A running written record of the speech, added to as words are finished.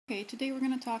Okay, today we're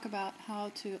going to talk about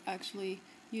how to actually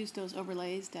use those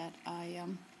overlays that I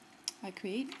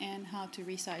create and how to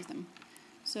resize them.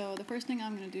 So the first thing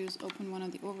I'm going to do is open one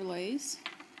of the overlays.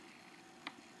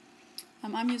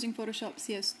 I'm using Photoshop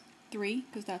CS3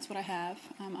 because that's what I have.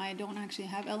 I don't actually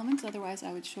have Elements, otherwise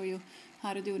I would show you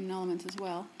how to do it in Elements as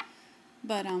well.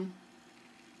 But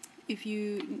if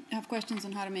you have questions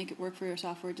on how to make it work for your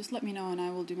software, just let me know and I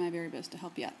will do my very best to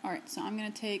help you out. Alright, so I'm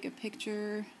going to take a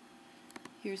picture.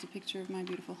 Here's a picture of my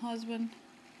beautiful husband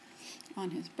on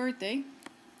his birthday.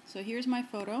 So here's my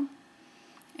photo,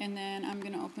 and then I'm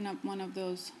going to open up one of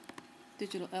those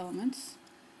digital elements.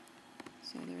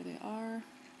 So there they are.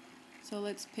 So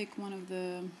let's pick one of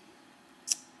the,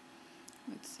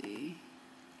 let's see,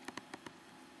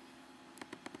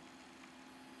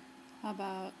 how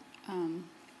about I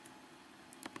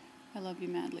Love You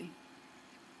Madly,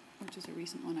 which is a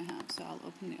recent one I have. So I'll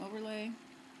open the overlay.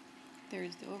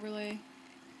 There's the overlay.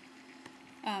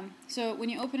 So when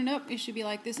you open it up, it should be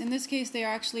like this. In this case, they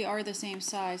actually are the same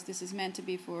size. This is meant to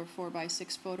be for a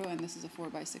 4x6 photo, and this is a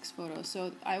 4x6 photo.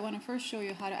 So I want to first show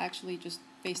you how to actually just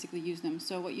basically use them.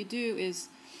 So what you do is,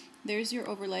 there's your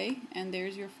overlay, and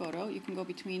there's your photo. You can go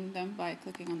between them by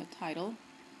clicking on the title.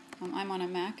 I'm on a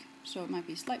Mac, so it might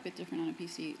be a slight bit different on a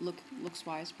PC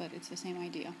looks-wise, but it's the same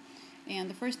idea. And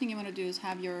the first thing you want to do is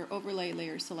have your overlay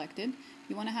layer selected.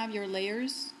 You want to have your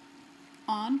layers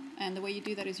on, and the way you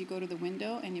do that is you go to the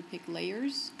window and you pick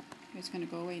layers. It's going to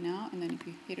go away now, and then if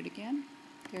you hit it again,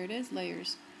 there it is,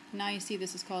 layers. Now you see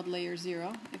this is called layer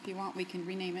 0. If you want, we can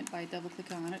rename it by double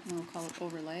clicking on it and we'll call it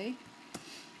overlay.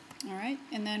 Alright,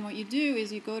 and then what you do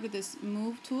is you go to this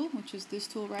move tool, which is this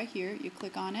tool right here. You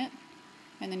click on it,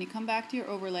 and then you come back to your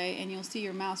overlay, and you'll see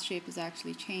your mouse shape is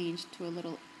actually changed to a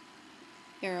little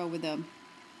arrow with a,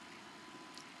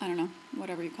 I don't know,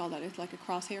 whatever you call that. It's like a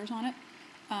crosshairs on it.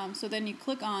 So then you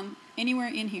click on anywhere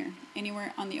in here,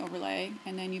 anywhere on the overlay,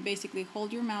 and then you basically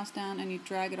hold your mouse down and you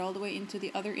drag it all the way into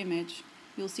the other image.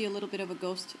 You'll see a little bit of a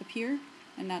ghost appear,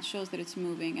 and that shows that it's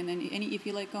moving. And then if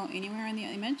you let go anywhere in the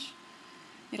image,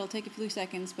 it'll take a few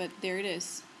seconds, but there it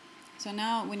is. So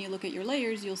now when you look at your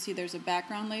layers, you'll see there's a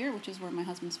background layer, which is where my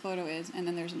husband's photo is, and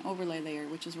then there's an overlay layer,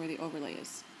 which is where the overlay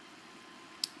is.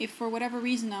 If for whatever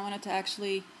reason I wanted to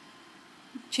actually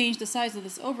change the size of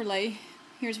this overlay,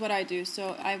 here's what I do.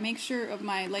 So I make sure of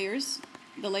my layers,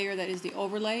 the layer that is the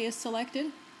overlay is selected,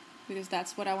 because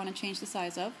that's what I want to change the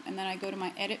size of. And then I go to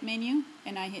my edit menu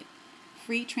and I hit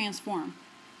free transform.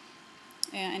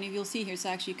 And if you'll see here, it's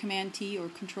actually Command T or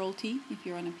Control T if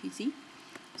you're on a PC.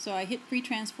 So I hit free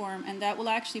transform, and that will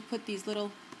actually put these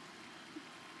little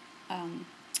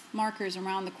markers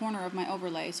around the corner of my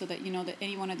overlay, so that you know that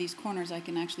any one of these corners I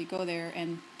can actually go there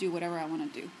and do whatever I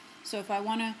want to do. So if I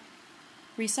want to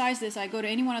resize this, I go to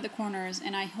any one of the corners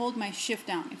and I hold my shift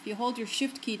down. If you hold your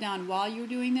shift key down while you're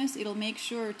doing this, it'll make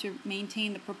sure to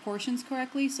maintain the proportions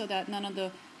correctly so that none of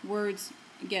the words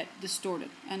get distorted.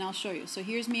 And I'll show you. So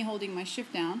here's me holding my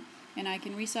shift down, and I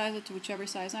can resize it to whichever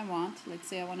size I want. Let's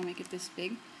say I want to make it this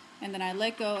big, and then I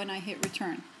let go and I hit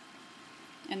return.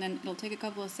 And then it'll take a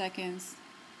couple of seconds,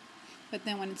 but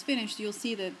then when it's finished, you'll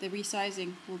see that the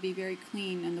resizing will be very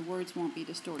clean and the words won't be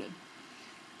distorted.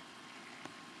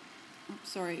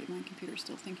 Sorry, my computer's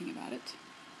still thinking about it.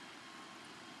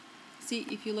 See,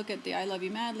 if you look at the I Love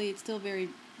You Madly, it's still very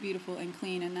beautiful and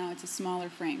clean, and now it's a smaller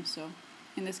frame. So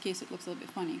in this case, it looks a little bit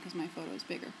funny because my photo is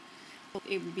bigger.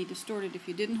 It would be distorted if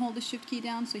you didn't hold the shift key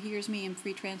down. So here's me in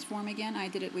free transform again. I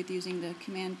did it with using the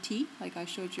Command T, like I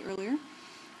showed you earlier.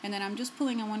 And then I'm just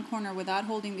pulling on one corner without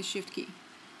holding the shift key.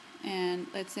 And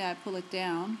let's say I pull it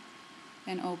down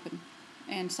and open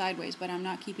and sideways, but I'm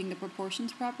not keeping the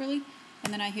proportions properly.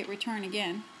 And then I hit return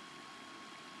again.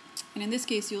 And in this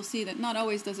case, you'll see that not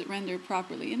always does it render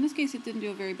properly. In this case, it didn't do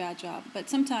a very bad job, but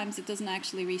sometimes it doesn't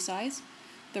actually resize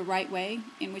the right way,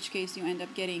 in which case you end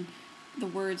up getting the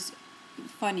words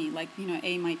funny, like, you know,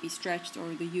 A might be stretched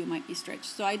or the U might be stretched.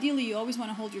 So ideally, you always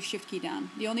want to hold your shift key down.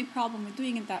 The only problem with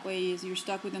doing it that way is you're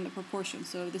stuck within the proportion.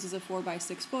 So this is a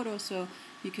 4x6 photo, so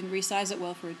you can resize it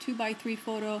well for a 2x3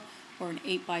 photo, or an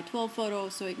 8x12 photo,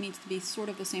 so it needs to be sort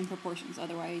of the same proportions,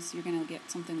 otherwise you're going to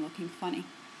get something looking funny.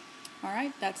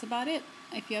 Alright, that's about it.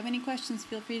 If you have any questions,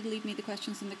 feel free to leave me the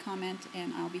questions in the comment,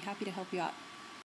 and I'll be happy to help you out.